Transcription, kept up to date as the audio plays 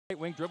Right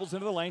wing dribbles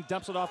into the lane,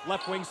 dumps it off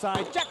left wing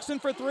side. Jackson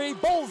for three,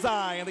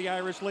 bullseye, and the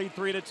Irish lead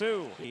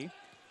 3-2.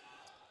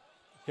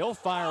 He'll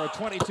fire a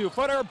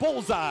 22-footer,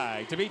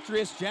 bullseye.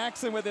 Demetrius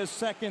Jackson with his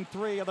second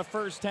three of the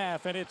first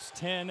half, and it's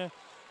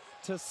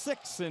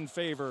 10-6 in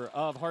favor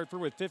of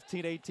Hartford with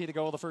 15:18 to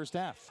go in the first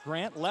half.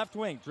 Grant, left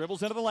wing,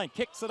 dribbles into the lane,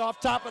 kicks it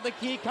off top of the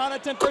key.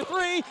 Connaughton for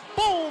three,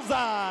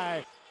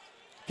 bullseye.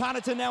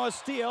 Connaughton now a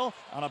steal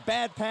on a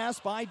bad pass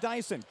by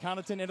Dyson.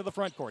 Connaughton into the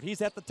front court.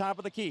 He's at the top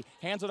of the key.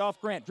 Hands it off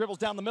Grant. Dribbles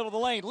down the middle of the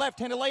lane.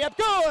 Left-handed layup.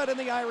 Good! And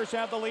the Irish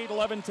have the lead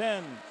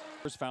 11-10.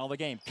 First foul of the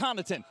game.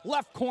 Connaughton,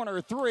 left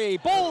corner three.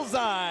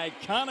 Bullseye!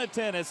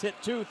 Connaughton has hit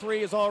 2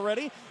 threes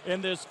already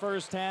in this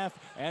first half.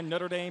 And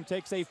Notre Dame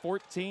takes a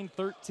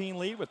 14-13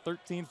 lead with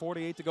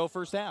 13:48 to go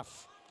first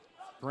half.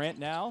 Grant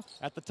now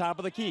at the top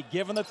of the key.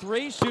 Given the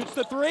three. Shoots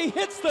the three.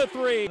 Hits the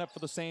three. Up for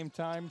the same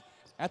time.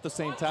 At the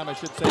same time, I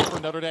should say, for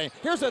Notre Dame.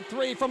 Here's a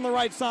three from the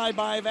right side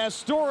by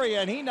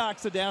Vastoria, and he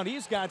knocks it down.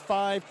 He's got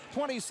 5,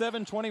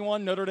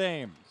 27-21 Notre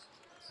Dame.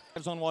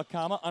 On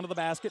Wakama, under the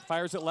basket,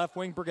 fires it left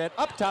wing, Burgett.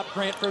 Up top,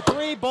 Grant for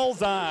three,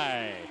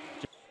 bullseye.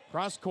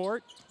 Cross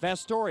court,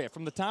 Vastoria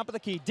from the top of the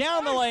key,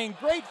 down the lane,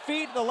 great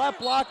feed to the left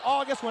block.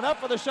 August went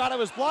up for the shot, it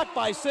was blocked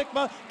by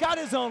Sigma, got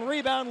his own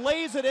rebound,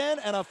 lays it in,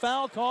 and a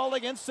foul called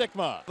against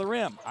Sigma. The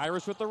rim,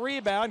 Irish with the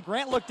rebound,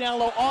 Grant looked down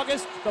low,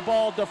 August, the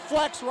ball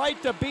deflects right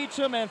to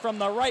Beecham, and from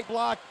the right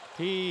block,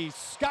 he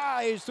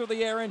skies through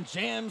the air and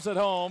jams it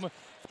home.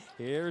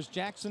 Here's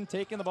Jackson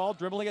taking the ball,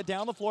 dribbling it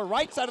down the floor,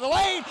 right side of the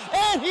lane,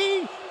 and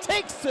he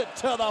takes it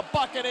to the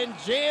bucket and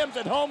jams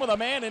it home with a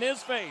man in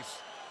his face.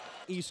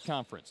 East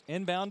Conference,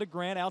 inbound to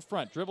Grant out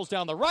front, dribbles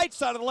down the right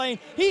side of the lane,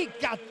 he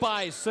got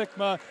by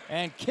Sigma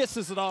and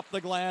kisses it off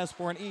the glass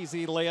for an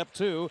easy layup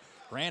too.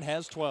 Grant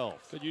has 12.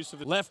 Good use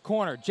of it. Left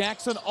corner,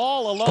 Jackson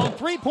all alone,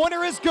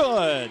 three-pointer is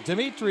good.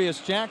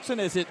 Demetrius Jackson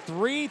has hit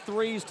 3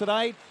 threes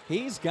tonight,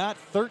 he's got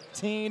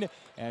 13.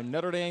 And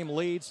Notre Dame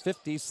leads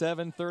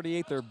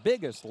 57-38, their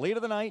biggest lead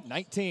of the night,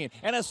 19.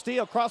 And a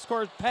steal,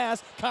 cross-court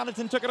pass.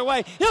 Connaughton took it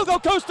away. He'll go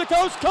coast to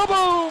coast.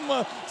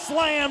 Kaboom!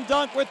 Slam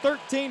dunk with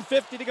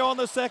 13:50 to go in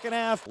the second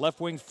half.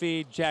 Left wing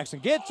feed. Jackson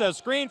gets a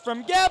screen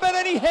from Gabbin,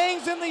 and he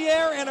hangs in the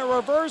air, and a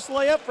reverse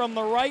layup from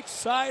the right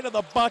side of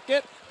the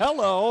bucket.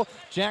 Hello.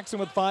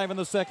 Jackson with 5 in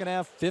the second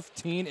half,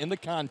 15 in the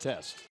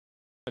contest.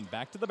 And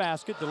back to the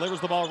basket, delivers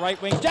the ball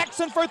right wing.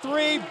 Jackson for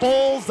three,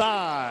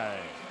 bullseye.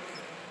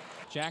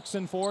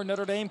 Jackson for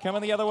Notre Dame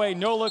coming the other way.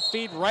 No look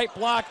feed, right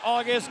block.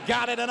 August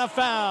got it and a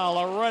foul.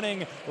 A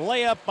running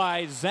layup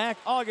by Zach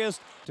August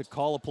to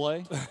call a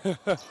play.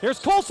 Here's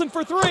Colson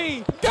for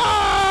three.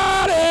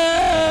 Got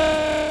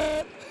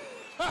it!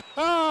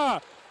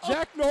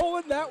 Jack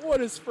Nolan, that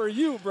one is for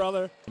you,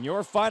 brother. And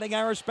your Fighting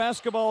Irish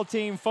basketball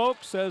team,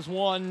 folks, has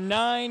won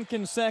 9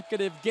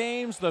 consecutive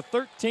games. The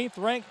 13th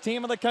ranked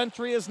team in the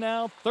country is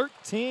now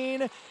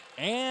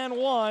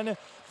 13-1.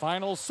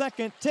 Final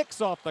second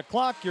ticks off the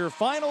clock. Your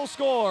final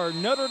score,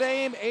 Notre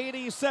Dame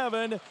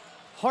 87,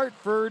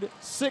 Hartford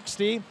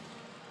 60.